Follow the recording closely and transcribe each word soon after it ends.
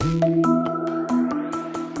I'm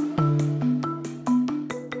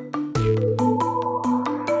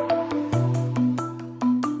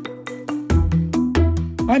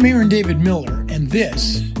Aaron David Miller, and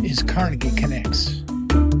this is Carnegie Connects.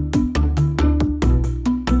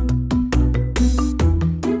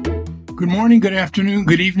 Good morning, good afternoon,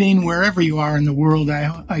 good evening, wherever you are in the world.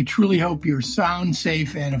 I truly hope you're sound,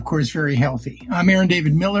 safe, and of course, very healthy. I'm Aaron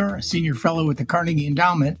David Miller, a senior fellow at the Carnegie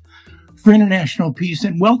Endowment for International Peace,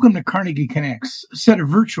 and welcome to Carnegie Connects, a set of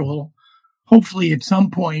virtual, hopefully at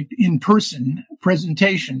some point in-person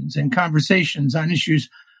presentations and conversations on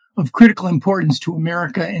issues of critical importance to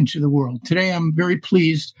America and to the world. Today, I'm very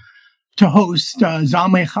pleased to host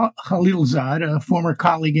Zalmay Khalilzad, a former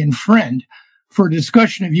colleague and friend, for a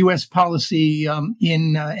discussion of U.S. policy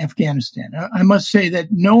in Afghanistan. I must say that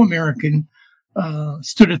no American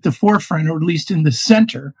stood at the forefront, or at least in the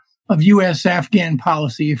center, of U.S.-Afghan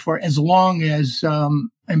policy for as long as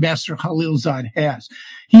Ambassador Khalilzad has.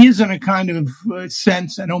 He is, in a kind of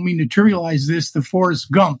sense, I don't mean to trivialize this, the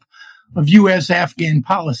Forrest Gump of U.S.-Afghan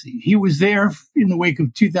policy. He was there in the wake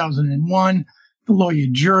of 2001, the Loya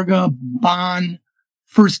Jirga, Bonn,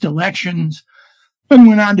 first elections, and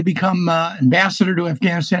went on to become ambassador to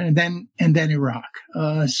Afghanistan and then Iraq.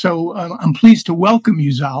 So I'm pleased to welcome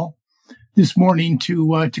you, Zal, this morning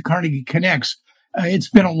to Carnegie Connects. It's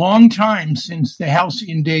been a long time since the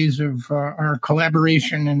halcyon days of our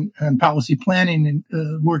collaboration and policy planning and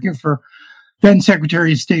working for then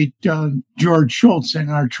Secretary of State George Shultz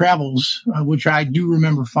and our travels, which I do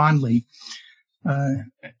remember fondly,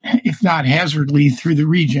 if not hazardly, through the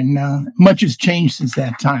region. Much has changed since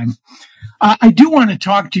that time. I do want to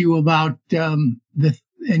talk to you about and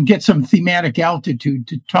get some thematic altitude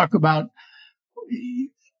to talk about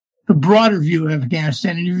the broader view of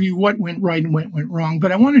Afghanistan and review what went right and what went wrong.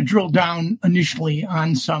 But I want to drill down initially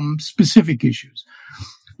on some specific issues.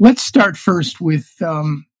 Let's start first with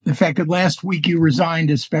the fact that last week you resigned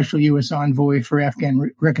as Special U.S. Envoy for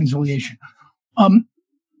Afghan reconciliation.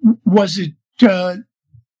 Was it,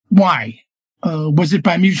 why? Was it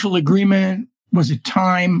by mutual agreement? Was it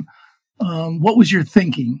time? What was your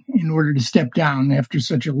thinking in order to step down after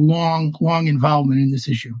such a long involvement in this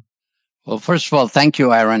issue? Well, first of all, thank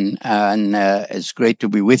you, Aaron. And it's great to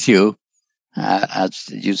be with you. As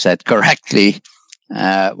you said correctly,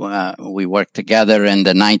 we worked together in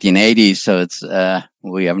the 1980s, so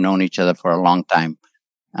we have known each other for a long time.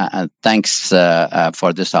 Thanks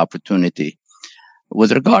for this opportunity.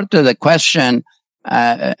 With regard to the question,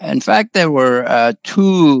 in fact, there were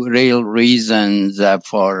two real reasons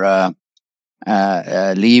for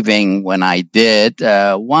leaving when I did.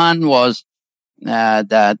 One was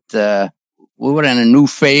that we were in a new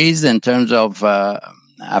phase in terms of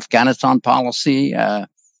Afghanistan policy.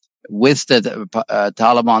 With the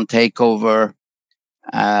Taliban takeover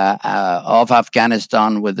of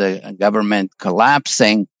Afghanistan, with the government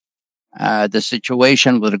collapsing, the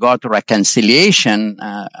situation with regard to reconciliation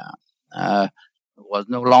was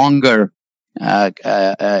no longer a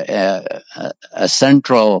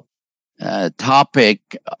central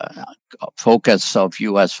topic, focus of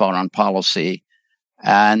U.S. foreign policy.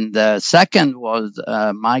 And second was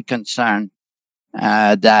my concern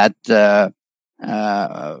that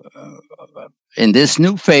in this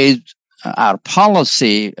new phase, our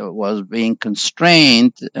policy was being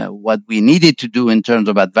constrained, what we needed to do in terms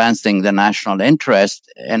of advancing the national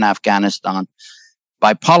interest in Afghanistan,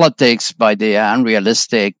 by politics, by the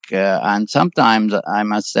unrealistic, and sometimes, I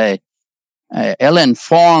must say,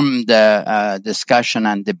 ill-informed discussion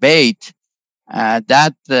and debate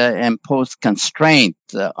that imposed constraint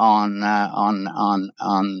on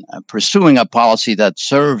pursuing a policy that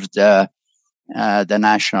served the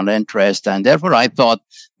national interest. And therefore, I thought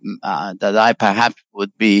that I perhaps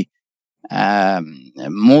would be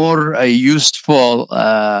more useful.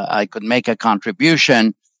 I could make a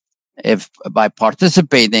contribution if by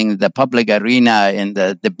participating in the public arena in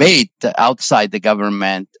the debate outside the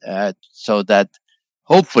government, so that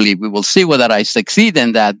hopefully we will see whether I succeed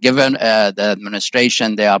in that, given the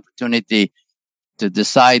administration the opportunity to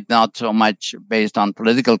decide not so much based on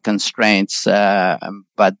political constraints,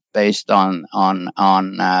 but based on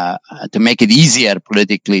to make it easier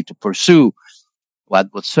politically to pursue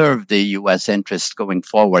what would serve the U.S. interest going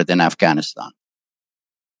forward in Afghanistan.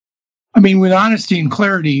 I mean, with honesty and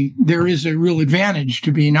clarity, there is a real advantage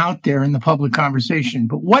to being out there in the public conversation.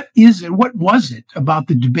 But what is it? What was it about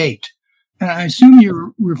the debate? And I assume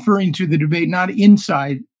you're referring to the debate not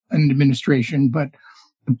inside an administration, but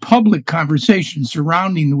the public conversation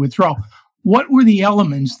surrounding the withdrawal. what were the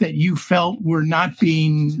elements that you felt were not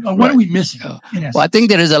being, or what are we missing? Well, I think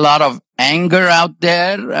there is a lot of anger out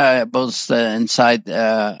there, both inside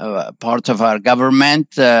parts of our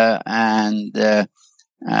government and,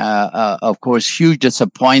 of course, huge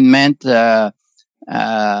disappointment. And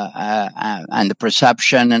the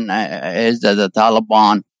perception is that the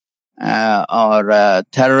Taliban are a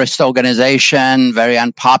terrorist organization, very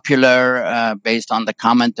unpopular based on the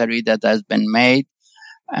commentary that has been made.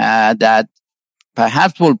 That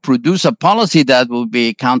perhaps will produce a policy that will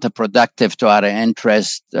be counterproductive to our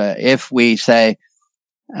interest if we say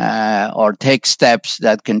or take steps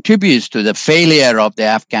that contributes to the failure of the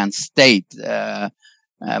Afghan state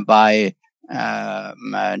by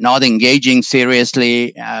not engaging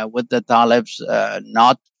seriously with the Talibs,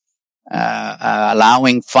 not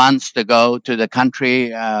allowing funds to go to the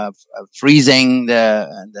country, freezing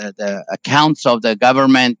the accounts of the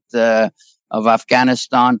government of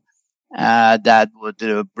Afghanistan, that would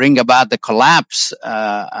bring about the collapse,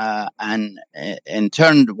 and in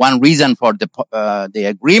turn, one reason for the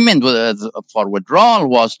agreement for withdrawal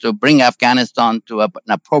was to bring Afghanistan to an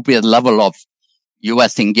appropriate level of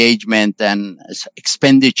U.S. engagement and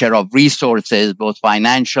expenditure of resources, both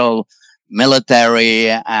financial, military,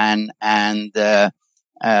 and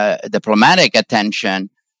diplomatic attention.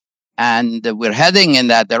 And we're heading in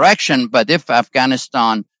that direction. But if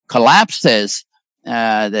Afghanistan collapses,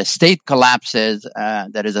 the state collapses,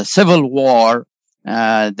 there is a civil war,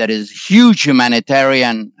 there is huge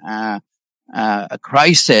humanitarian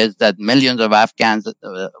crisis that millions of Afghans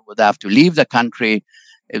would have to leave the country.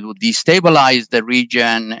 It will destabilize the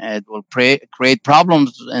region. It will create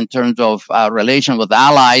problems in terms of our relation with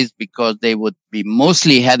allies because they would be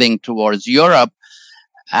mostly heading towards Europe.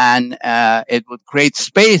 And it would create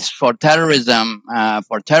space for terrorism,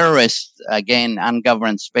 for terrorists, again,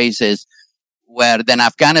 ungoverned spaces, where then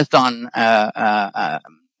Afghanistan,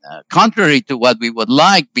 contrary to what we would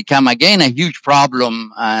like, become again a huge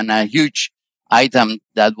problem and a huge item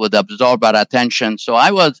that would absorb our attention. So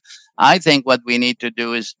I think what we need to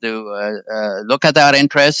do is to look at our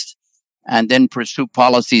interests and then pursue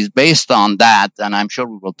policies based on that. And I'm sure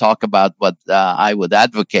we will talk about what I would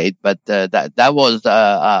advocate. But that was,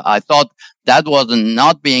 I thought that was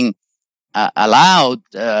not being allowed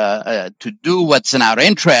to do what's in our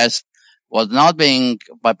interest, was not being,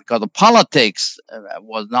 but because of politics,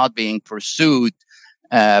 was not being pursued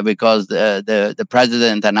because the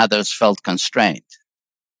president and others felt constrained.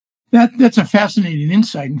 That's a fascinating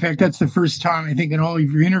insight. In fact, that's the first time I think in all of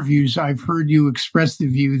your interviews I've heard you express the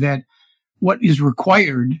view that what is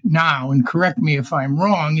required now, and correct me if I'm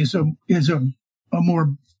wrong, is a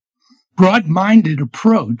more broad-minded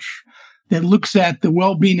approach that looks at the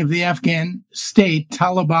well-being of the Afghan state,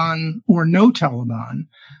 Taliban or no Taliban,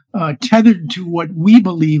 tethered to what we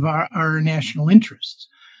believe are our national interests.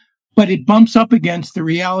 But it bumps up against the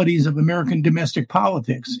realities of American domestic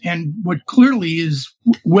politics and what clearly is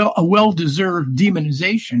a well-deserved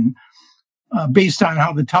demonization based on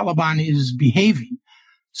how the Taliban is behaving.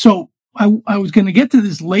 So I was going to get to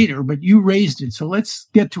this later, but you raised it. So let's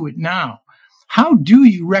get to it now. How do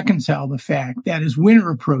you reconcile the fact that as winter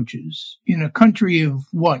approaches in a country of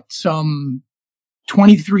some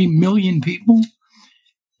 23 million people,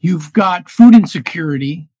 you've got food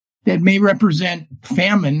insecurity that may represent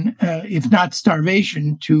famine, if not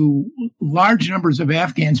starvation, to large numbers of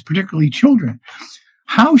Afghans, particularly children.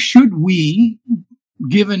 How should we,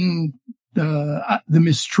 given the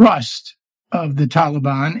mistrust of the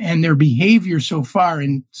Taliban and their behavior so far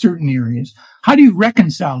in certain areas, how do you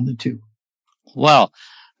reconcile the two? Well,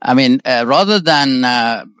 I mean, rather than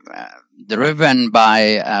driven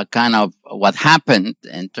by kind of what happened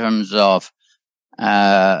in terms of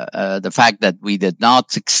the fact that we did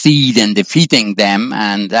not succeed in defeating them,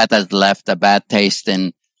 and that has left a bad taste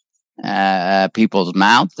in people's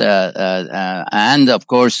mouth. And of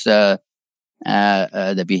course, the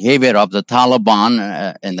behavior of the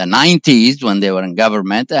Taliban in the 90s when they were in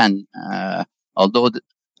government, and although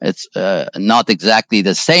it's not exactly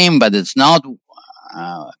the same, but it's not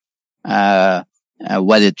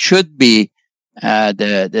what it should be.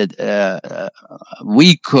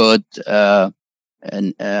 We could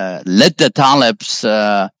let the Talibs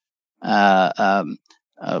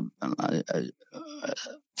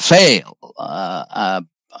fail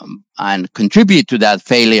and contribute to that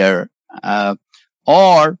failure,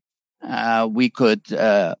 or we could,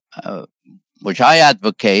 which I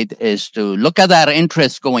advocate, is to look at our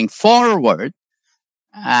interests going forward.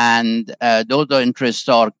 And those interests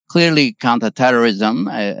are clearly counterterrorism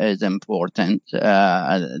is important.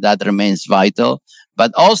 That remains vital.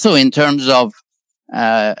 But also in terms of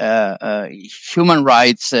human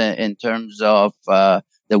rights in terms of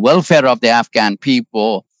the welfare of the Afghan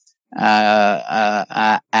people,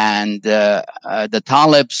 and the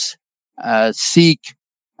Talibs seek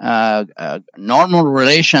normal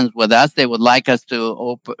relations with us. They would like us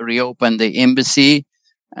to reopen the embassy.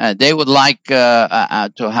 They would like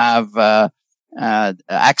to have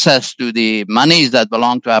access to the monies that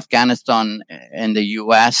belong to Afghanistan in the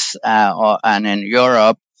U.S. And in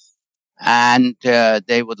Europe. And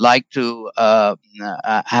they would like to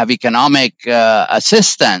have economic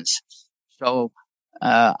assistance. So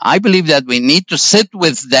I believe that we need to sit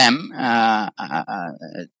with them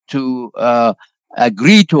to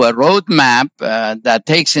agree to a roadmap that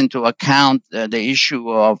takes into account the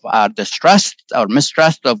issue of our distrust or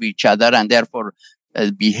mistrust of each other, and therefore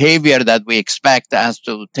behavior that we expect has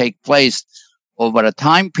to take place over a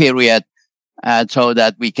time period, so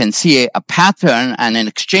that we can see a pattern, and in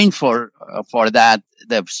exchange for that,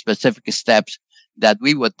 the specific steps that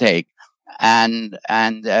we would take. And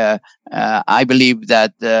I believe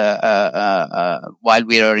that while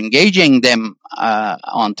we are engaging them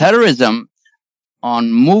on terrorism,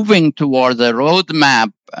 on moving towards a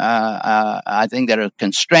roadmap, I think there are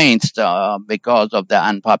constraints because of the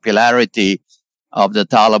unpopularity of the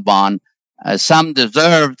Taliban. Some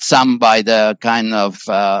deserved, some by the kind of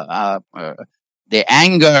the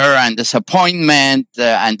anger and disappointment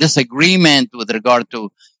and disagreement with regard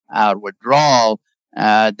to our withdrawal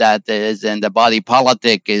that is in the body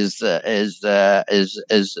politic is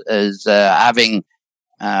having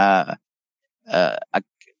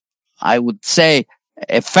I would say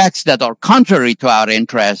effects that are contrary to our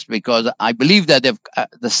interests, because I believe that if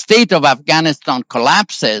the state of Afghanistan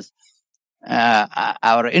collapses,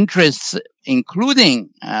 our interests, including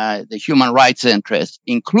the human rights interests,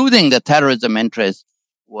 including the terrorism interests,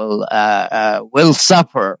 will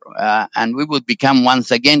suffer, and we would become once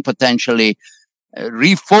again potentially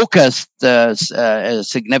refocused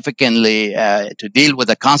significantly to deal with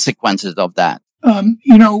the consequences of that.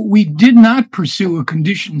 We did not pursue a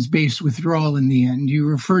conditions-based withdrawal in the end. You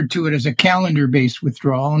referred to it as a calendar-based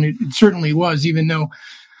withdrawal, and it certainly was, even though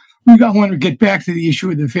I want to get back to the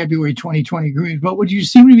issue of the February 2020 agreement. But what you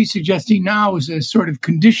seem to be suggesting now is a sort of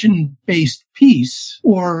condition-based peace,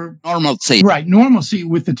 or normalcy. Right, normalcy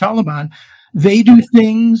with the Taliban. They do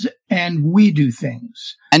things and we do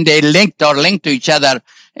things. And they linked to each other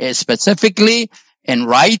specifically in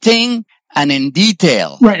writing and in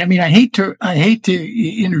detail. Right. I mean, I hate to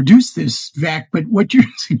introduce this, Vak, but what you're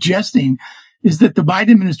suggesting is that the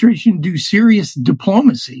Biden administration do serious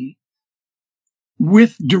diplomacy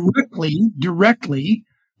directly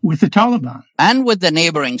with the Taliban. And with the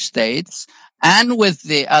neighboring states and with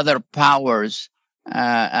the other powers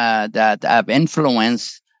that have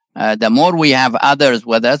influence. The more we have others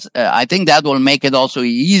with us, I think that will make it also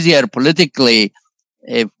easier politically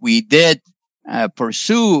if we did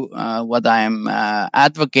pursue what I'm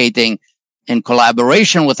advocating in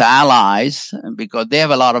collaboration with allies, because they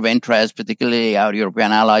have a lot of interest, particularly our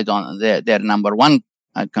European allies. On their number one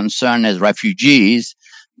concern is refugees.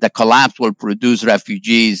 The collapse will produce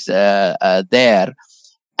refugees there.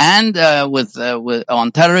 And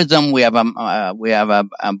on terrorism, we have a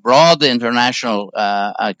broad international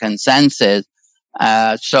consensus.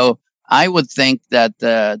 So I would think that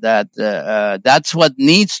that's what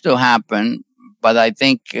needs to happen. But I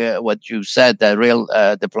think what you said, the real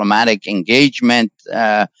diplomatic engagement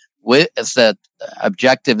with the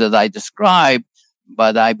objective that I described.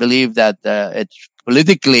 But I believe that it's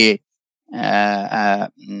politically and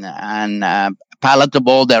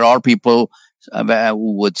palatable. There are people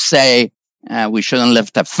who would say we shouldn't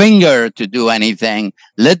lift a finger to do anything.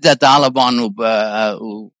 Let the Taliban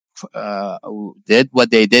who did what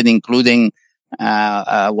they did, including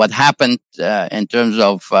what happened in terms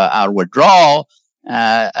of our withdrawal,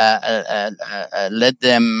 let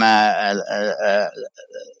them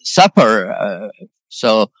suffer.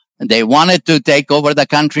 So they wanted to take over the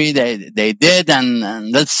country. They did,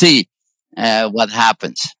 and let's see what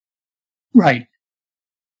happens. Right.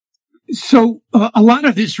 So a lot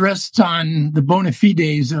of this rests on the bona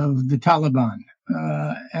fides of the Taliban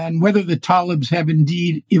and whether the Talibs have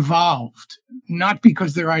indeed evolved, not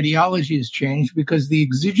because their ideology has changed, because the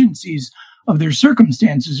exigencies of their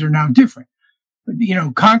circumstances are now different.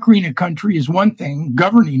 Conquering a country is one thing,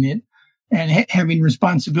 governing it and having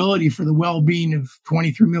responsibility for the well-being of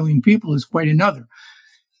 23 million people is quite another.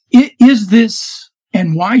 Is this,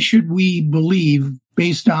 and why should we believe,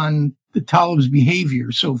 based on the Talibs'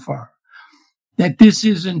 behavior so far, that this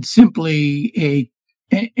isn't simply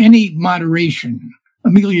any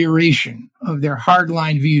amelioration of their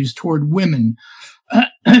hardline views toward women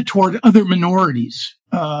toward other minorities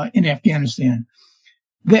in Afghanistan,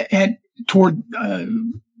 and toward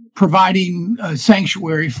providing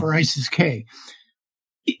sanctuary for ISIS-K.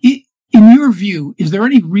 In your view, is there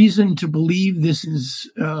any reason to believe this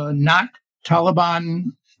is not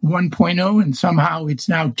Taliban 1.0 and somehow it's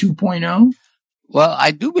now 2.0? Well,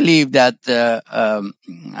 I do believe that the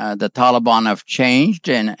Taliban have changed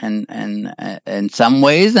in some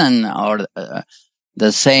ways, or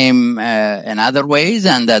the same in other ways,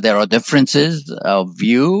 and that there are differences of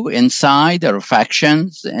view inside, there are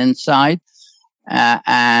factions inside,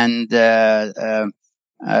 and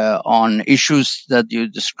on issues that you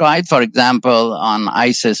described, for example, on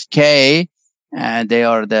ISIS-K. They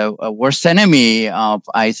are the worst enemy of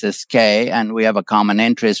ISIS-K, and we have a common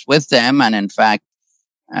interest with them. And in fact,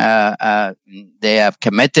 they have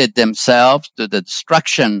committed themselves to the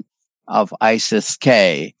destruction of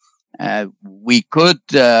ISIS-K. We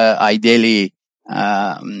could ideally,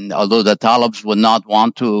 although the Talibs would not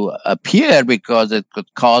want to appear because it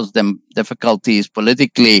could cause them difficulties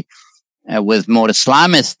politically, with more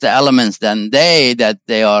Islamist elements than that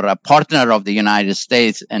they are a partner of the United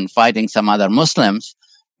States in fighting some other Muslims.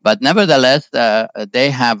 But nevertheless,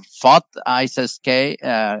 they have fought ISIS-K.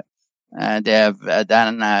 They have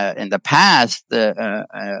done in the past a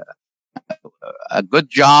good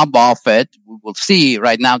job of it. We will see.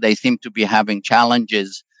 Right now, they seem to be having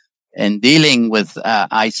challenges in dealing with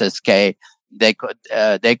ISIS-K. They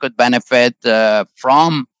could benefit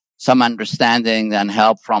from some understanding and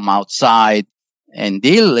help from outside in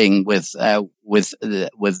dealing with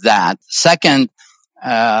that. Second,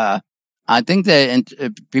 I think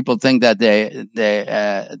people think that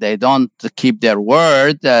they don't keep their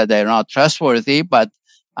word. They're not trustworthy. But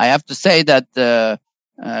I have to say that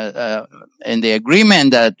in the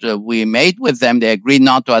agreement that we made with them, they agreed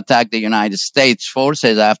not to attack the United States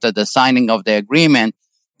forces after the signing of the agreement,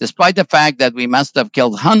 despite the fact that we must have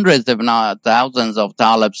killed hundreds, if not thousands, of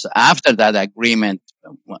Talibs after that agreement,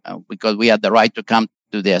 because we had the right to come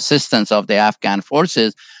to the assistance of the Afghan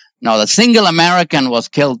forces. Not a single American was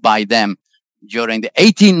killed by them during the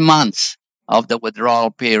 18 months of the withdrawal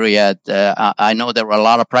period. I know there were a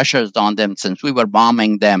lot of pressures on them since we were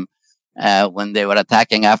bombing them when they were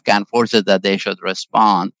attacking Afghan forces that they should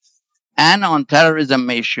respond. And on terrorism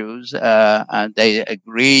issues, they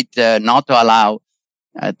agreed not to allow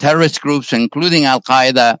terrorist groups, including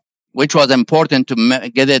Al-Qaeda, which was important to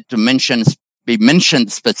get it to be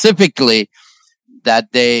mentioned specifically,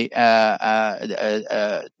 that they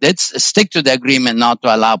did stick to the agreement not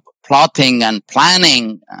to allow plotting and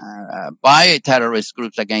planning by terrorist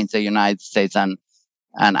groups against the United States and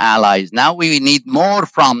allies. Now we need more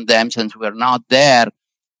from them since we're not there.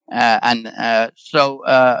 And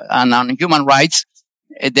on human rights,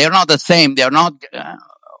 they're not the same. They're not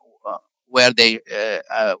where we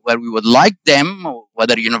would like them,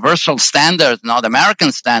 whether universal standards, not American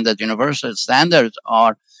standards, universal standards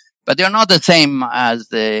are, but they're not the same as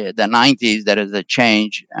the 90s. There is a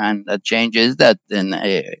change, and the change is that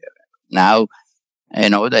now,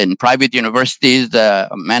 in private universities,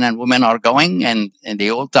 men and women are going, and in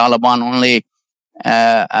the old Taliban, only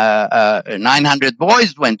 900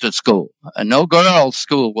 boys went to school. No girls'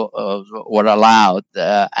 school were allowed,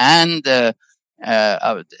 and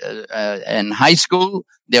in high school,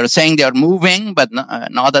 they're saying they're moving, but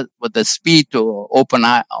not with the speed to open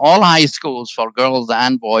all high schools for girls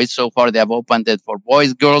and boys. So far, they have opened it for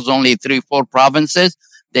boys, girls, only 3-4 provinces.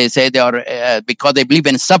 They say they are, because they believe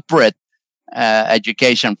in separate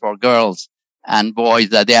education for girls and boys,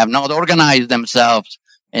 that they have not organized themselves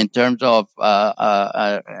in terms of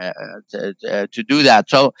to do that.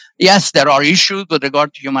 So yes, there are issues with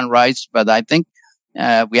regard to human rights, but I think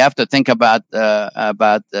we have to think about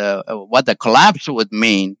what the collapse would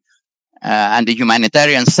mean, and the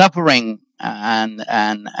humanitarian suffering and of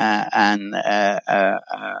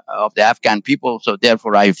the Afghan people. So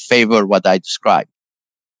therefore, I favor what I described.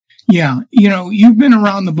 Yeah, you've been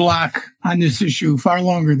around the block on this issue far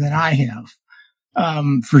longer than I have,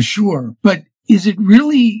 for sure. But is it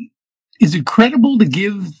credible to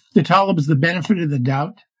give the Talibs the benefit of the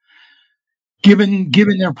doubt? Given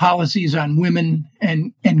their policies on women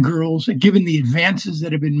and girls, and given the advances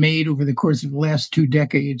that have been made over the course of the last 2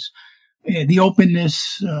 decades, the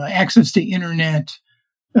openness, access to internet,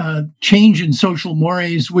 change in social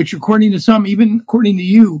mores, which according to some, even according to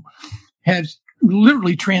you, has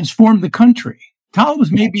literally transformed the country.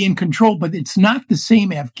 Talibs may be in control, but it's not the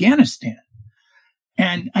same Afghanistan.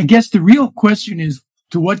 And I guess the real question is,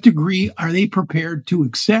 to what degree are they prepared to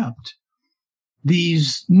accept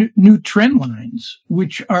these new trend lines,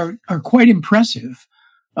 which are quite impressive?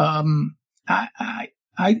 I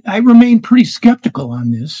I remain pretty skeptical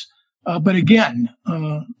on this. But again,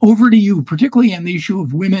 over to you, particularly on the issue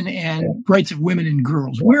of women and rights of women and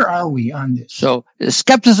girls. Where are we on this? So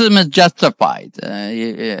skepticism is justified.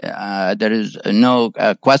 There is no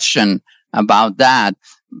question about that.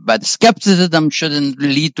 But skepticism shouldn't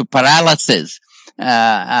lead to paralysis.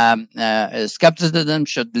 Skepticism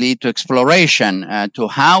should lead to exploration, to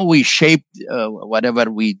how we shape whatever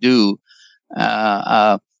we do.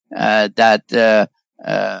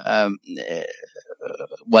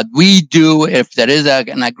 What we do, if there is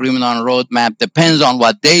an agreement on a roadmap, depends on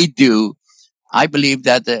what they do. I believe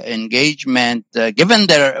that the engagement, given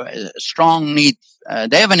their strong need,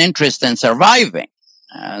 they have an interest in surviving.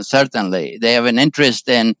 Certainly, they have an interest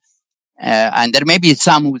in, and there may be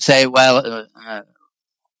some who say, well,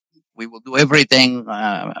 we will do everything.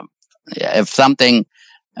 If something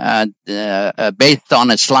based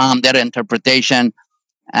on Islam, their interpretation,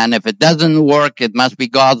 and if it doesn't work, it must be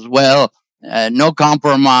God's will. No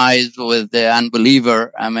compromise with the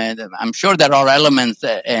unbeliever. I mean, I'm sure there are elements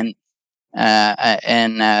in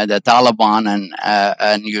the Taliban and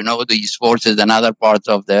these forces and other parts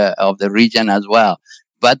of the region as well.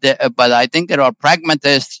 But I think there are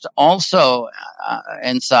pragmatists also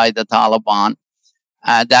inside the Taliban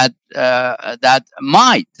that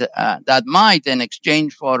might in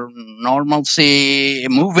exchange for normalcy,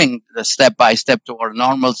 moving step by step toward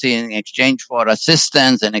normalcy, in exchange for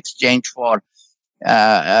assistance, in exchange for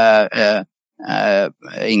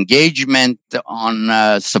engagement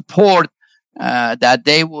on support, that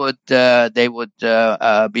they would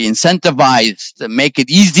be incentivized to make it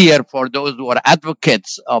easier for those who are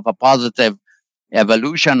advocates of a positive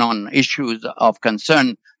evolution on issues of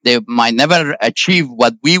concern. They might never achieve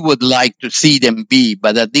what we would like to see them be,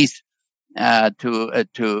 but at least not to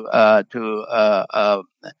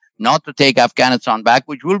take Afghanistan back,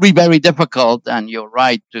 which will be very difficult. And you're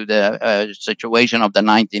right, to the situation of the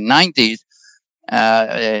 1990s.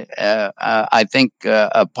 I think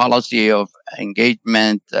a policy of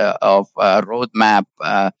engagement, of roadmap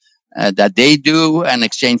that they do in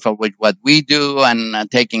exchange for what we do, and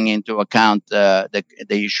taking into account the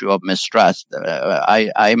issue of mistrust.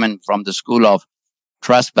 I'm from the school of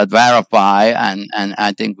trust but verify, and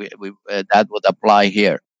I think we that would apply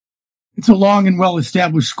here. It's a long and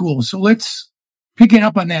well-established school. So picking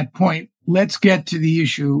up on that point, let's get to the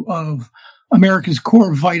issue of America's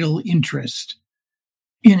core vital interest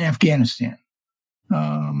in Afghanistan.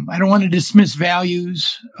 I don't want to dismiss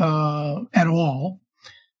values at all,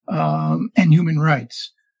 and human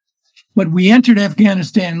rights. But we entered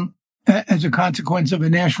Afghanistan as a consequence of a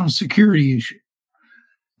national security issue.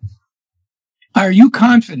 Are you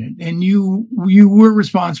confident, and you were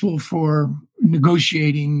responsible for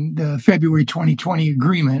negotiating the February 2020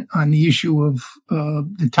 agreement on the issue of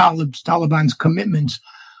the Taliban's commitments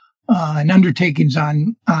and undertakings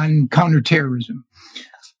on counterterrorism.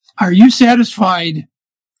 Are you satisfied,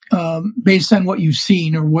 based on what you've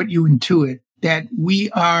seen or what you intuit, that we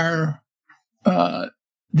are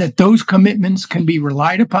that those commitments can be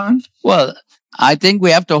relied upon? Well, I think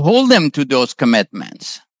we have to hold them to those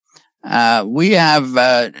commitments. We have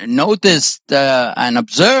noticed and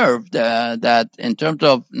observed that in terms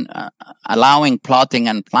of allowing plotting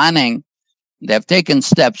and planning, they've taken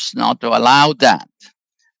steps not to allow that.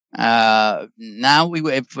 Now,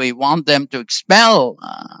 if we want them to expel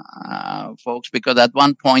folks, because at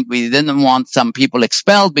one point we didn't want some people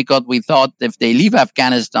expelled because we thought if they leave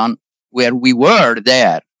Afghanistan, where we were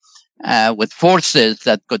there, with forces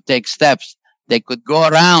that could take steps, they could go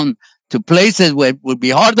around to places where it would be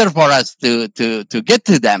harder for us to get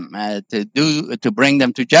to them, to bring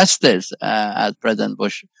them to justice, as President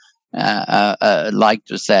Bush liked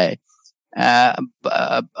to say.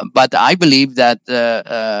 But I believe that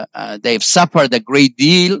they've suffered a great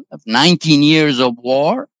deal of 19 years of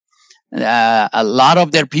war, a lot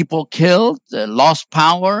of their people killed, lost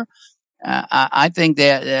power. I think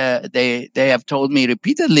they have told me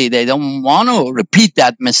repeatedly they don't want to repeat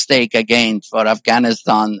that mistake again for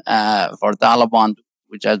Afghanistan, for Taliban,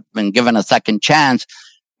 which has been given a second chance,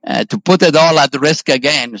 to put it all at risk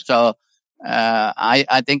again. So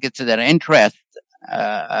I think it's in their interest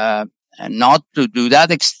not to do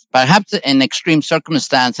that. Perhaps in extreme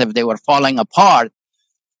circumstance, if they were falling apart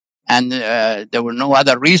and there were no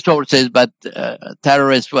other resources, but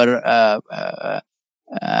terrorists were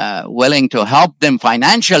willing to help them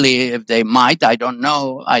financially, if they might, I don't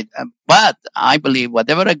know. But I believe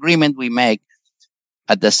whatever agreement we make,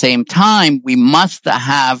 at the same time, we must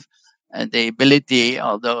have the ability,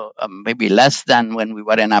 although maybe less than when we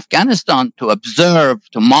were in Afghanistan, to observe,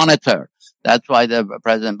 to monitor. That's why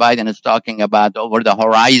President Biden is talking about over the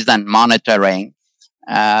horizon monitoring,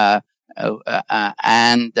 and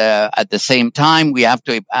at the same time, we have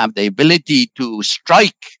to have the ability to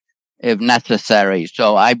strike if necessary.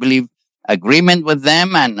 So I believe agreement with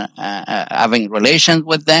them and having relations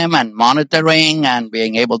with them and monitoring and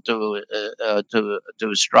being able to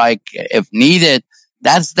strike if needed.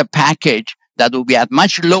 That's the package that will be at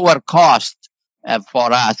much lower cost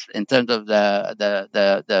for us in terms of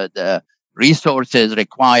the resources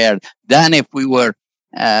required than if we were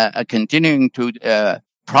continuing to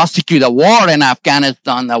prosecute a war in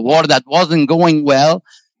Afghanistan, a war that wasn't going well.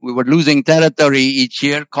 We were losing territory each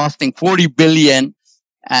year, costing $40 billion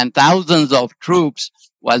and thousands of troops.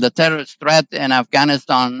 While the terrorist threat in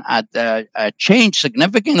Afghanistan had changed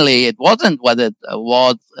significantly, it wasn't what it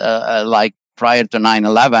was like prior to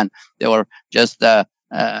 9/11. There were just a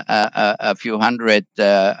few hundred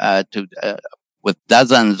with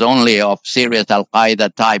dozens only of serious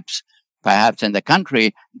Al-Qaeda types, perhaps in the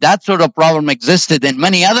country. That sort of problem existed in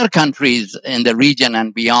many other countries in the region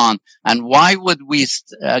and beyond. And why would we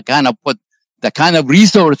kind of put the kind of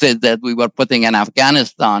resources that we were putting in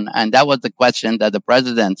Afghanistan? And that was the question that the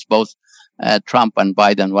presidents, both Trump and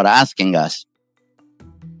Biden, were asking us.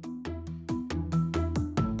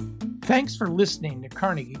 Thanks for listening to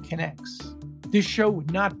Carnegie Connects. This show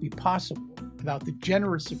would not be possible without the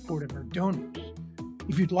generous support of our donors.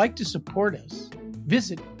 If you'd like to support us,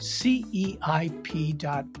 visit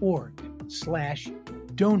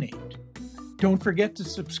ceip.org/donate. Don't forget to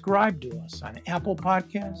subscribe to us on Apple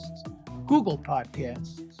Podcasts, Google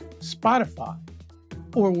Podcasts, Spotify,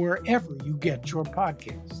 or wherever you get your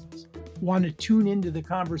podcasts. Want to tune into the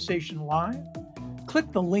conversation live?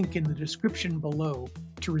 Click the link in the description below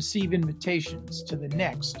to receive invitations to the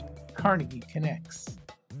next Carnegie Connects.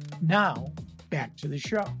 Now, back to the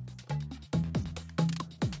show.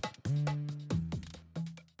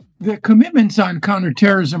 The commitments on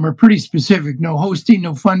counterterrorism are pretty specific. No hosting,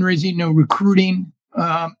 no fundraising, no recruiting.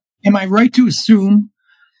 Am I right to assume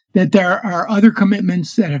that there are other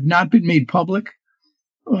commitments that have not been made public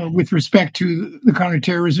with respect to the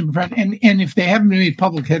counterterrorism front? And if they haven't been made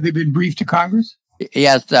public, have they been briefed to Congress?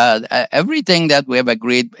 Yes, everything that we have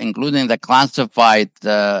agreed, including the classified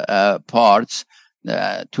parts,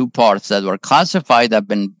 the two parts that were classified, have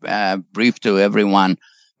been briefed to everyone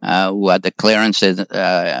who had the clearances,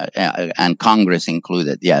 and Congress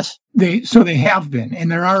included. Yes, so they have been,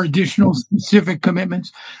 and there are additional specific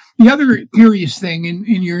commitments. The other curious thing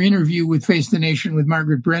in your interview with Face the Nation with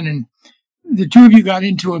Margaret Brennan, the two of you got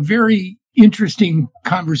into a very interesting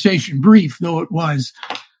conversation, brief though it was,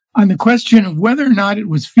 on the question of whether or not it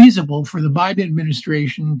was feasible for the Biden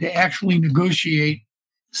administration to actually negotiate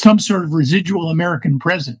some sort of residual American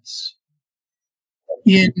presence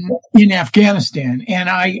in Afghanistan. And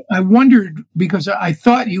I wondered, because I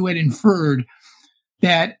thought you had inferred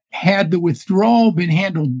that had the withdrawal been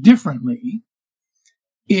handled differently,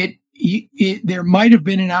 there might have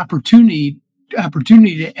been an opportunity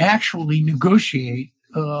to actually negotiate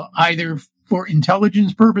either for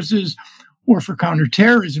intelligence purposes or for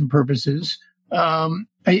counterterrorism purposes, a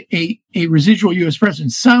residual U.S.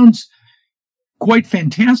 presence. Sounds quite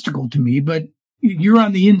fantastical to me, but you're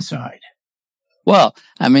on the inside. Well,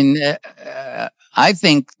 I mean, I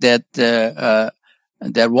think that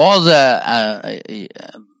there was a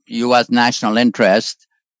U.S. national interest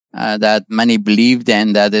that many believed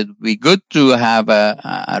in, that it would be good to have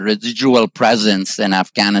a residual presence in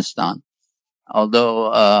Afghanistan. Although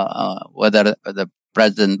whether the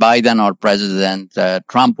President Biden or President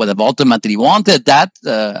Trump would have ultimately wanted that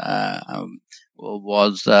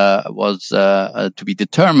was to be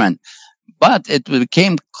determined. But it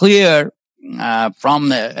became clear from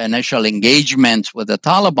the initial engagements with the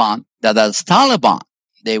Taliban that as Taliban,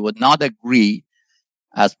 they would not agree,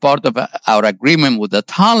 as part of our agreement with the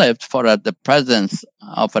Talibs, for the presence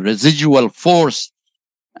of a residual force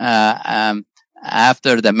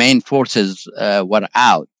after the main forces were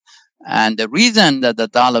out. And the reason that the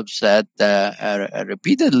Talibs said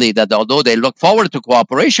repeatedly that although they look forward to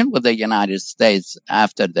cooperation with the United States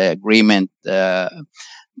after the agreement,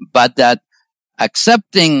 but that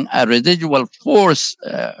accepting a residual force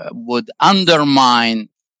would undermine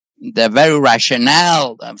the very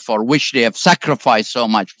rationale for which they have sacrificed so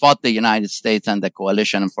much, fought the United States and the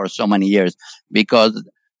coalition for so many years, because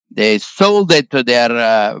they sold it to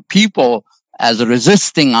their people as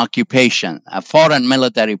resisting occupation, a foreign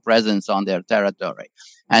military presence on their territory.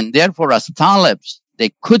 And therefore, as Talibs,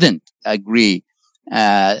 they couldn't agree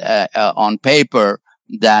on paper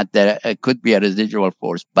that there could be a residual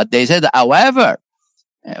force. But they said, however,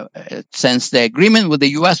 since the agreement with the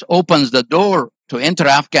U.S. opens the door to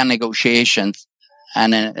inter-Afghan negotiations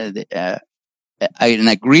and an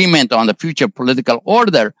agreement on the future political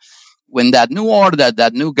order, when that new order,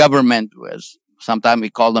 that new government was, sometimes we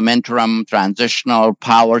call them interim, transitional,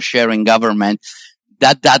 power-sharing government,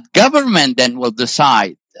 that government then will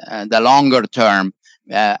decide the longer term.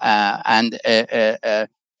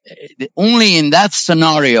 Only in that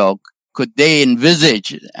scenario could they envisage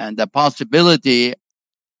the possibility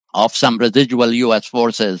of some residual U.S.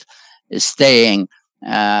 forces staying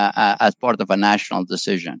as part of a national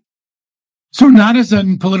decision. So not as a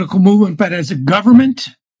political movement, but as a government,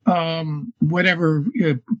 whatever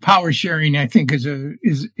power sharing, I think is a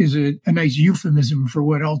nice euphemism for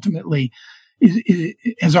what ultimately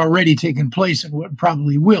has already taken place and what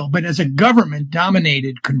probably will. But as a government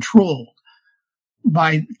dominated, controlled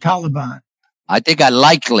by Taliban, I think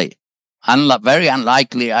unlikely, very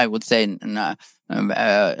unlikely. I would say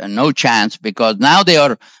no chance, because now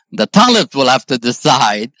the Talibs will have to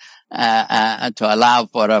decide to allow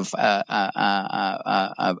for a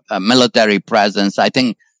military presence. I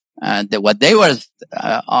think that what they were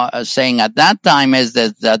saying at that time is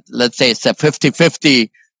that let's say it's a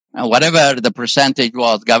 50-50, whatever the percentage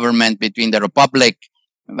was, government between the Republic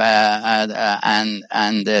and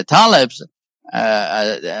the Talibs,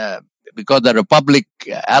 because the Republic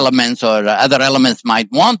elements or other elements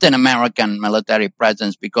might want an American military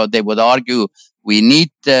presence, because they would argue we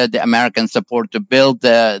need the American support to build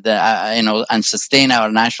and sustain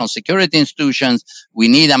our national security institutions. We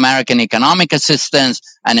need American economic assistance,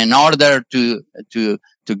 and in order to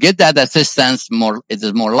get that assistance, it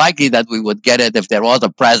is more likely that we would get it if there was a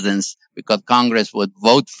presence, because Congress would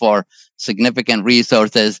vote for significant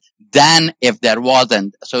resources than if there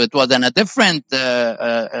wasn't. So it was in a different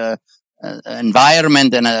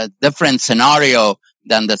environment and a different scenario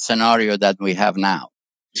than the scenario that we have now.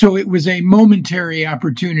 So it was a momentary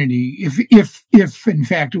opportunity, if in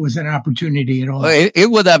fact it was an opportunity at all. It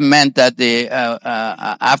would have meant that the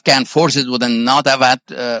Afghan forces would not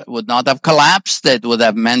have collapsed. It would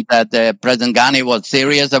have meant that President Ghani was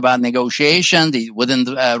serious about negotiations. He wouldn't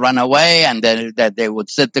run away, and that they would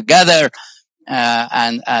sit together.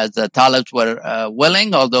 And as the Talibs were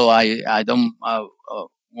willing, although I don't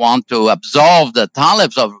want to absolve the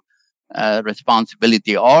Talibs of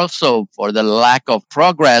responsibility also for the lack of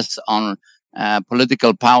progress on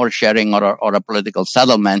political power sharing or a political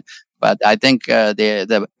settlement. But I think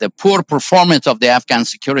the poor performance of the Afghan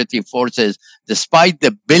security forces, despite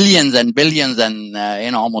the billions and billions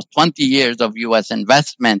and almost 20 years of U.S.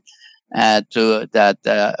 investment,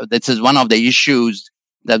 this is one of the issues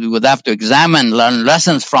that we would have to examine, learn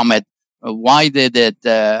lessons from it. Why did it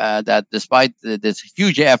that despite this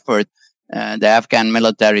huge effort, the Afghan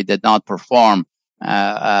military did not perform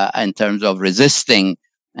in terms of resisting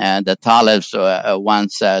the Talibs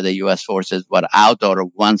once the U.S. forces were out, or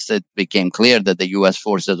once it became clear that the U.S.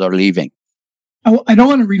 forces are leaving? I don't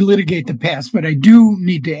want to relitigate the past, but I do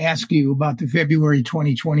need to ask you about the February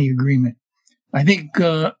 2020 agreement. I think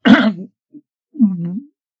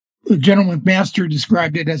General McMaster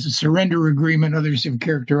described it as a surrender agreement. Others have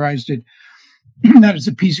characterized it not as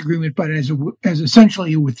a peace agreement, but as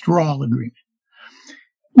essentially a withdrawal agreement.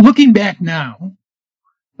 Looking back now,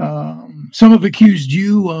 some have accused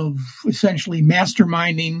you of essentially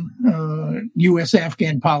masterminding U.S.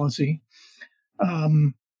 Afghan policy.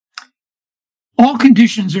 All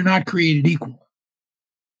conditions are not created equal.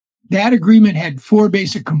 That agreement had 4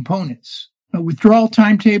 basic components: a withdrawal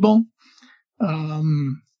timetable,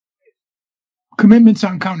 commitments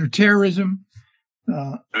on counterterrorism,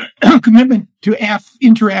 commitment to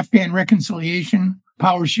inter-Afghan reconciliation,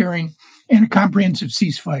 power sharing, and a comprehensive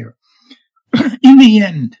ceasefire. In the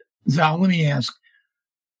end, Zal, let me ask,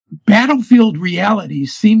 battlefield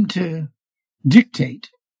realities seem to dictate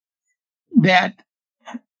that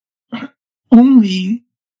only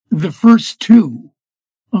the first 2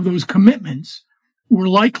 of those commitments were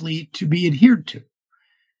likely to be adhered to.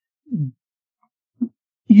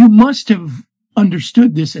 You must have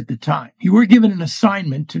understood this at the time. You were given an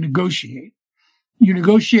assignment to negotiate. You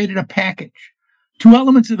negotiated a package. 2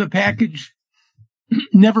 elements of the package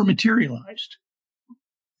never materialized.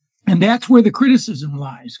 And that's where the criticism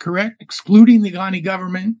lies, correct? Excluding the Ghani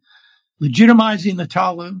government, legitimizing the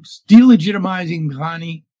Talibs, delegitimizing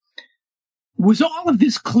Ghani. Was all of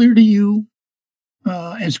this clear to you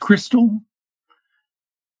as crystal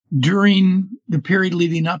during the period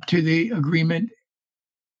leading up to the agreement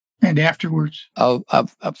and afterwards?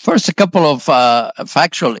 First, a couple of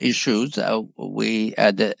factual issues. We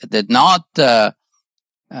did not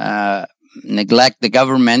neglect the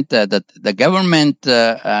government. The government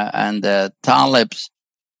and the Talibs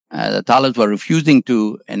were refusing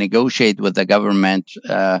to negotiate with the government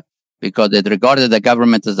because it regarded the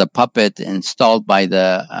government as a puppet installed by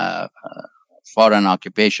the foreign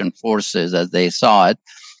occupation forces as they saw it.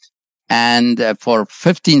 And for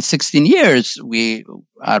 15, 16 years,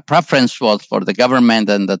 our preference was for the government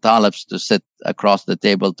and the Talibs to sit across the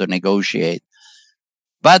table to negotiate.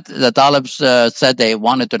 But the Talibs said they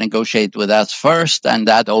wanted to negotiate with us first, and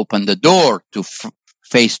that opened the door to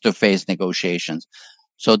face-to-face negotiations.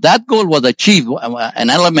 So that goal was achieved. An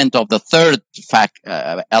element of the third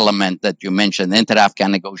element that you mentioned,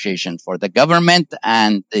 inter-Afghan negotiation for the government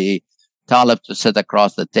and the Talibs to sit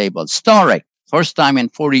across the table. Historic. First time in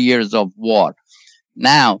 40 years of war.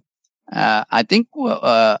 Now, I think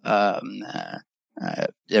there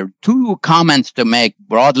are two comments to make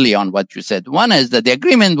broadly on what you said. One is that the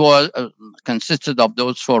agreement was consisted of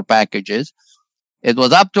those four packages. It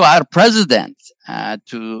was up to our president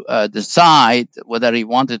to decide whether he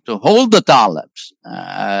wanted to hold the Talibs,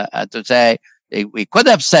 to say, we could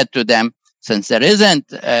have said to them, since there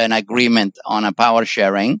isn't an agreement on a power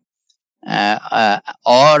sharing, or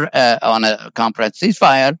on a comprehensive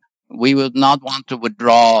ceasefire, we would not want to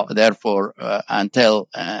withdraw, therefore, until,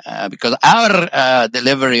 because our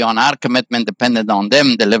delivery on our commitment depended on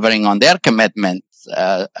them delivering on their commitments.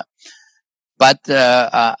 But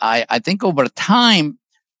I think over time,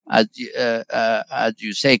 as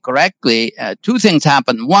you say correctly, two things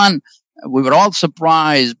happened. One, we were all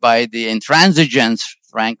surprised by the intransigence,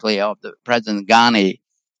 frankly, of the President Ghani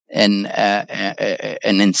in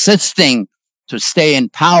insisting to stay in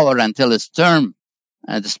power until his term,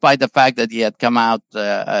 despite the fact that he had come out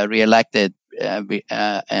reelected in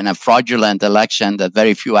a fraudulent election that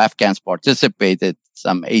very few Afghans participated,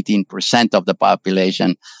 some 18% of the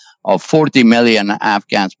population of 40 million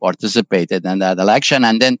Afghans participated in that election.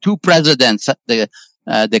 And then two presidents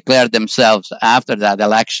declared themselves after that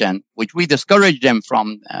election, which we discouraged them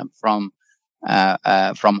from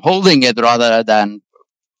holding it rather than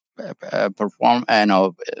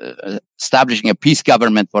establishing a peace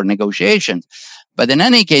government for negotiations. But in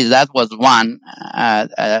any case, that was one,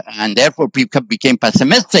 and therefore people became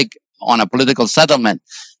pessimistic on a political settlement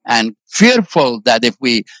and fearful that if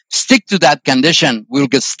we stick to that condition, we'll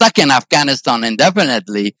get stuck in Afghanistan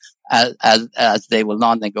indefinitely as they will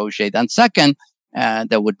not negotiate. And second,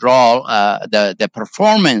 the withdrawal, the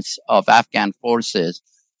performance of Afghan forces,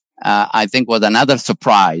 I think was another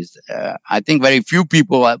surprise. I think very few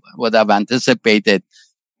people would have anticipated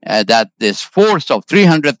that this force of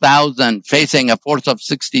 300,000 facing a force of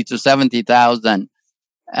 60 to 70,000,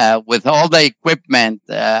 with all the equipment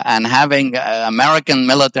and having American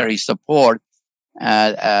military support,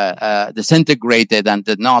 disintegrated and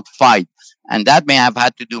did not fight. And that may have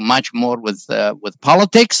had to do much more with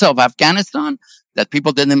politics of Afghanistan, that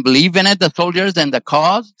people didn't believe in it, the soldiers and the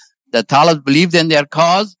cause. The Talibs believed in their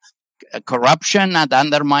cause. Corruption had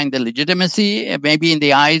undermined the legitimacy, maybe in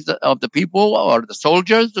the eyes of the people or the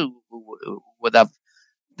soldiers who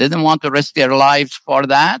didn't want to risk their lives for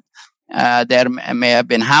that. There may have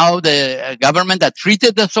been how the government had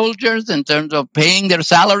treated the soldiers in terms of paying their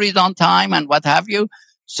salaries on time and what have you.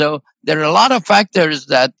 So there are a lot of factors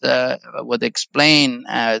that would explain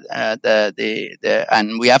and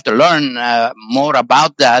we have to learn more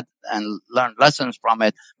about that and learn lessons from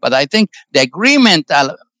it. But I think the agreement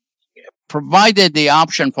provided the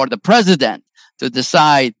option for the president to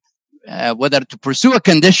decide whether to pursue a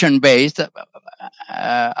condition-based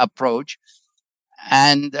approach.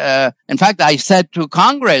 And in fact, I said to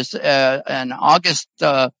Congress in August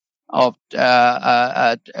of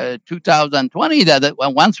 2020 that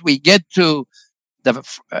once we get to the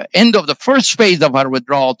end of the first phase of our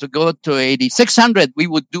withdrawal to go to 8,600, we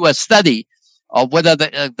would do a study of whether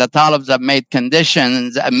the Talibs have made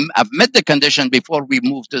conditions, have met the condition before we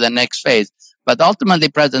move to the next phase. But ultimately,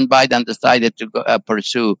 President Biden decided to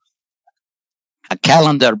pursue a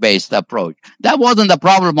calendar-based approach. That wasn't the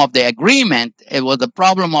problem of the agreement. It was the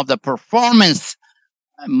problem of the performance.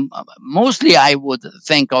 Mostly, I would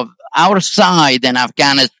think of our side in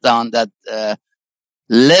Afghanistan that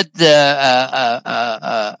let the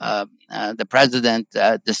president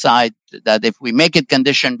decide that if we make it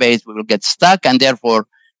condition-based, we will get stuck, and therefore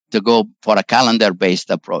to go for a calendar-based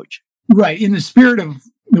approach. Right. In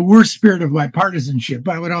the worst spirit of bipartisanship,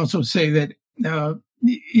 I would also say that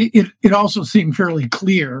it also seemed fairly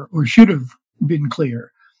clear, or should have been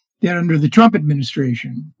clear, that under the Trump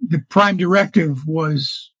administration, the prime directive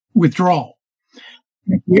was withdrawal.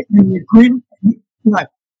 And the agreement, right.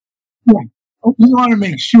 We want to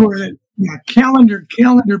make sure that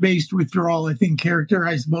calendar-based withdrawal, I think,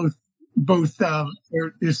 characterized both both the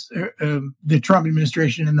Trump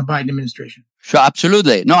administration and the Biden administration. Sure,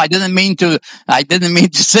 absolutely. No, I didn't mean to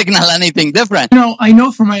signal anything different. I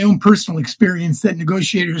know from my own personal experience that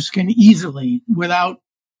negotiators can easily, without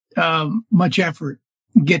much effort,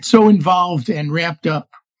 get so involved and wrapped up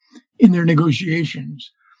in their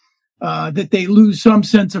negotiations that they lose some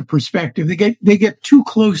sense of perspective. They get too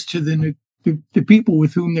close to the people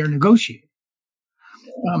with whom they're negotiating.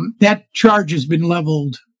 That charge has been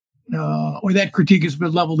leveled, or that critique has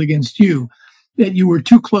been leveled against you, that you were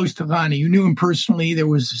too close to Ghani. You knew him personally. There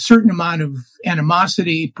was a certain amount of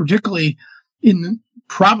animosity, particularly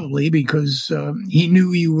probably because he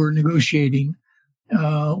knew you were negotiating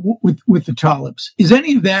with the Talibs. Does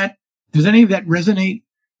any of that resonate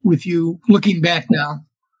with you looking back now?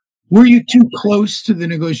 Were you too close to the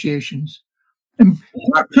negotiations? And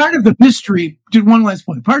part of the mystery, just one last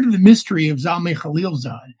point, part of the mystery of Zalmay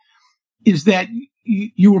Khalilzad is that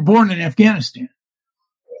you were born in Afghanistan.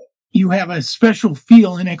 You have a special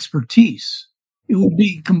feel and expertise. It would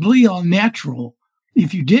be completely unnatural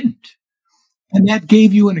if you didn't. And that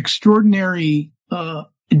gave you an extraordinary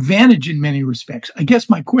advantage in many respects. I guess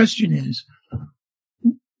my question is,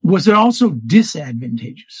 was it also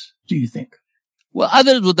disadvantageous, do you think? Well,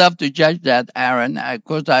 others would have to judge that, Aaron. Of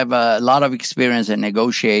course, I have a lot of experience in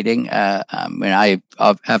negotiating. I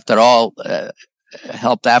after all,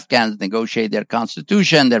 helped Afghans negotiate their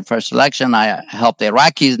constitution, their first election. I helped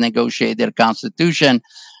Iraqis negotiate their constitution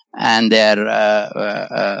and their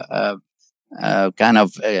kind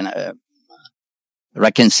of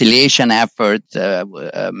reconciliation effort,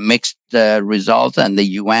 mixed results, and the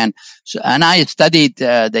UN. And I studied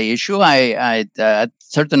the issue. I had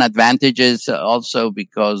certain advantages also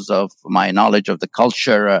because of my knowledge of the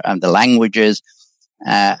culture and the languages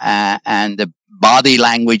and the body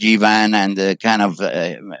language even, and the kind of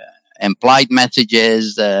implied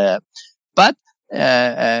messages. But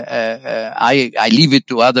I leave it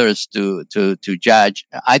to others to judge.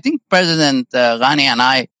 I think President Ghani and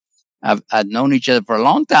I have had known each other for a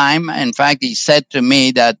long time. In fact, he said to me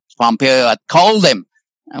that Pompeo had called him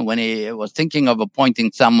when he was thinking of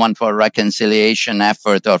appointing someone for a reconciliation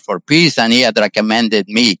effort or for peace, and he had recommended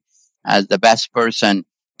me as the best person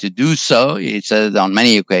to do so. He said it on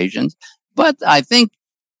many occasions. But I think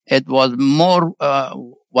it was more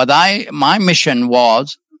my mission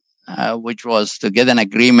was, which was to get an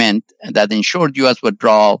agreement that ensured U.S.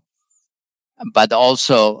 withdrawal, but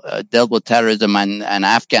also dealt with terrorism and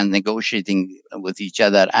Afghans negotiating with each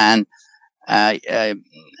other. And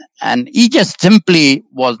he just simply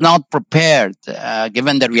was not prepared,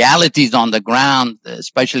 given the realities on the ground,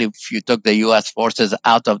 especially if you took the U.S. forces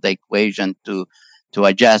out of the equation to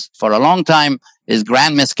adjust. For a long time, his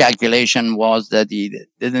grand miscalculation was that he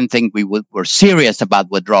didn't think we were serious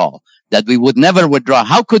about withdrawal, that we would never withdraw.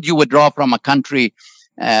 How could you withdraw from a country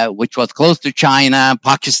which was close to China,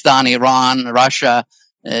 Pakistan, Iran, Russia?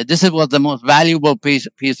 This was the most valuable piece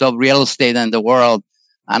of real estate in the world.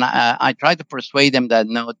 And I tried to persuade him that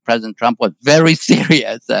no, President Trump was very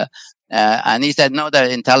serious. And he said, no, the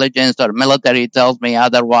intelligence or military tells me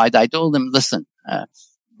otherwise. I told him, listen,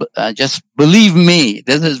 just believe me,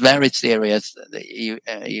 this is very serious.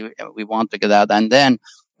 We want to get out. And then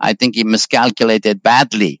I think he miscalculated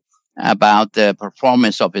badly about the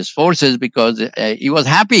performance of his forces, because he was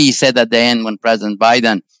happy, he said at the end, when President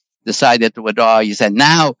Biden decided to withdraw. He said,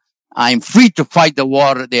 now I'm free to fight the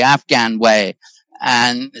war the Afghan way.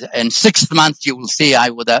 And in 6 months, you will see I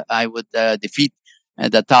would defeat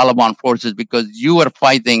the Taliban forces because you were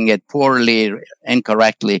fighting it poorly,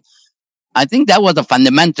 incorrectly. I think that was a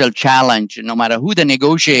fundamental challenge. No matter who the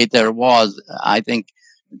negotiator was, I think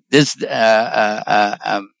this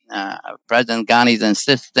President Ghani's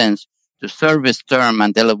insistence to serve his term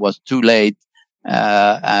until it was too late,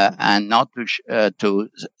 and not to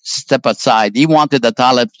step aside. He wanted the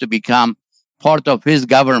Talibs to become part of his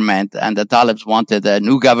government, and the Talibs wanted a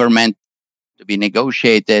new government to be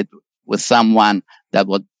negotiated with someone that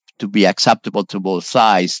would to be acceptable to both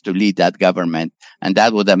sides to lead that government, and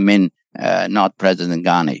that would have been not President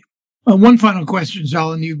Ghani. One final question,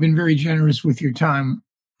 Zal, you've been very generous with your time,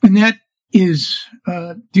 and that is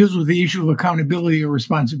deals with the issue of accountability or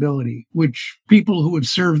responsibility, which people who have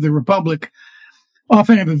served the Republic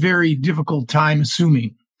often have a very difficult time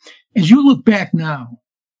assuming. As you look back now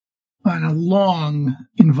on a long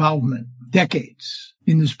involvement, decades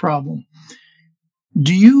in this problem,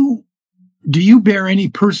 do you bear any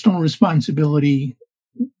personal responsibility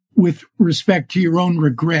with respect to your own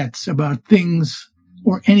regrets about things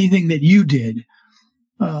or anything that you did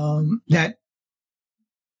that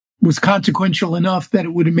was consequential enough that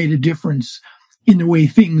it would have made a difference in the way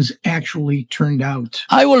things actually turned out?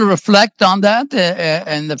 I will reflect on that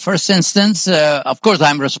in the first instance. Of course,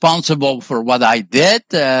 I'm responsible for what I did,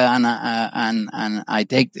 and I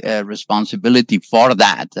take responsibility for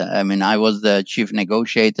that. I mean, I was the chief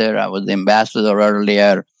negotiator, I was the ambassador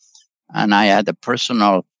earlier, and I had a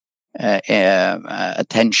personal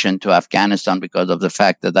attention to Afghanistan because of the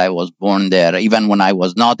fact that I was born there. Even when I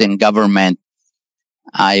was not in government,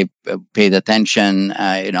 I paid attention.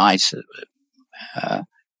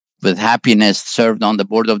 With happiness served on the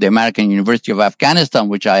board of the American University of Afghanistan,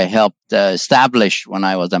 which I helped establish when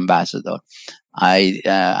I was ambassador. I,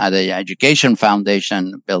 at the Education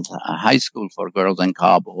Foundation, built a high school for girls in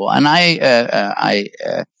Kabul. And I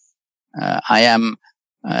am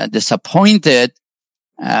disappointed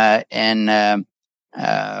in that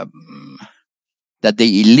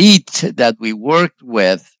the elite that we worked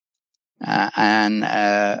with and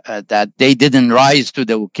that they didn't rise to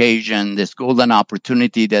the occasion, this golden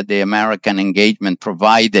opportunity that the American engagement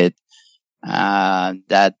provided,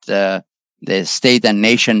 that the state and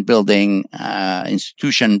nation building,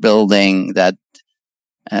 institution building that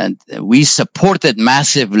we supported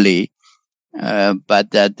massively,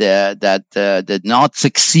 but that did not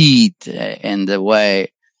succeed in the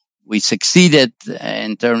way we succeeded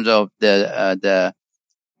in terms of the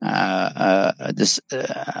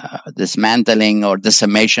dismantling or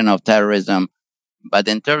decimation of terrorism. But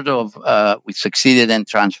in terms of, we succeeded in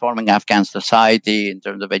transforming Afghan society in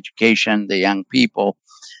terms of education, the young people,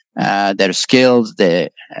 their skills, the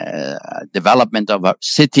development of our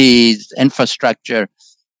cities, infrastructure,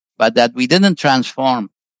 but that we didn't transform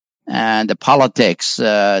the politics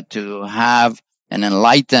to have an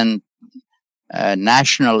enlightened,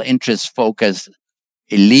 national interest focused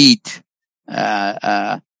elite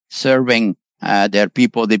serving their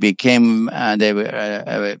people. They became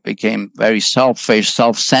very selfish,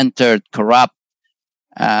 self-centered, corrupt,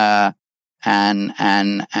 and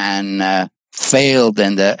failed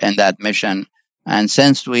in that mission. And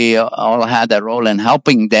since we all had a role in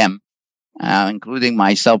helping them, including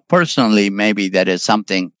myself personally, maybe there is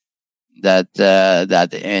something but I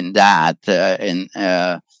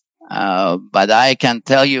can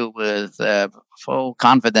tell you with full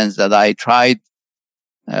confidence that I tried.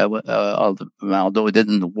 Although it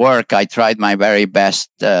didn't work, I tried my very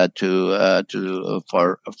best for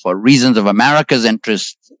reasons of America's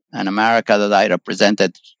interest and America that I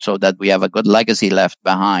represented, so that we have a good legacy left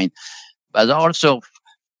behind. But also,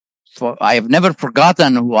 I have never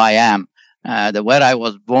forgotten who I am, where I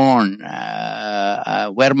was born,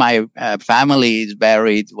 where my family is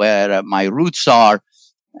buried, where my roots are.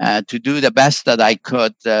 To do the best that I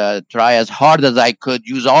could, try as hard as I could,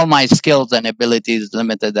 use all my skills and abilities,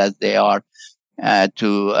 limited as they are,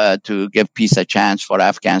 to give peace a chance for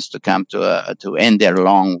Afghans to come to end their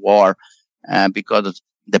long war, because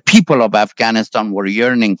the people of Afghanistan were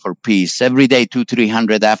yearning for peace. Every day,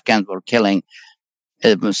 200-300 Afghans were killing.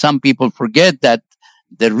 Some people forget that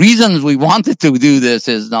the reasons we wanted to do this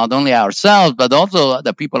is not only ourselves, but also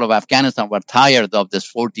the people of Afghanistan were tired of this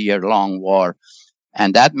 40-year-long war.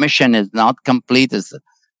 And that mission is not complete.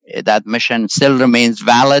 That mission still remains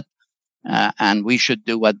valid, and we should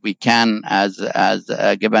do what we can as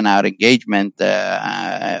given our engagement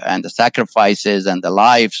and the sacrifices and the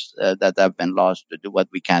lives that have been lost, to do what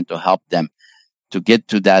we can to help them to get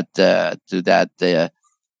to that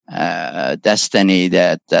destiny,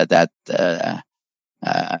 that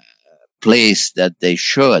place that they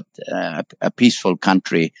should, a peaceful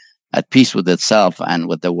country at peace with itself and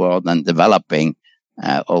with the world, and developing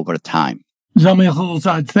over time. Zamil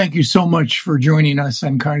Khalilzad, thank you so much for joining us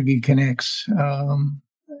on Carnegie Connects. I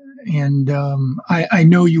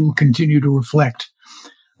know you will continue to reflect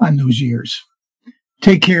on those years.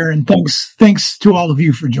 Take care, and thanks to all of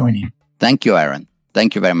you for joining. Thank you, Aaron.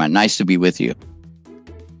 Thank you very much. Nice to be with you.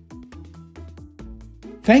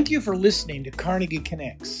 Thank you for listening to Carnegie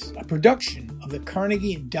Connects, a production of the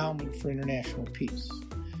Carnegie Endowment for International Peace.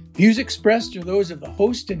 Views expressed are those of the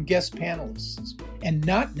host and guest panelists, and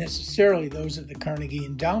not necessarily those of the Carnegie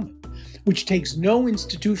Endowment, which takes no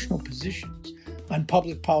institutional positions on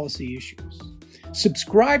public policy issues.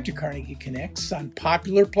 Subscribe to Carnegie Connects on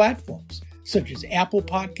popular platforms such as Apple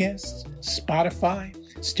Podcasts, Spotify,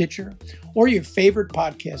 Stitcher, or your favorite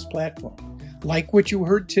podcast platform. Like what you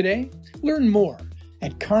heard today? Learn more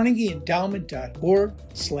at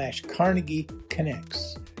carnegieendowment.org/Carnegie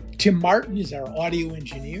Connects. Tim Martin is our audio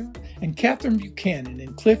engineer, and Catherine Buchanan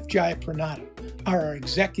and Cliff Jayapranada are our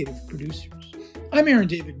executive producers. I'm Aaron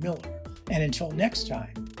David Miller, and until next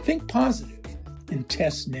time, think positive and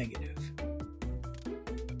test negative.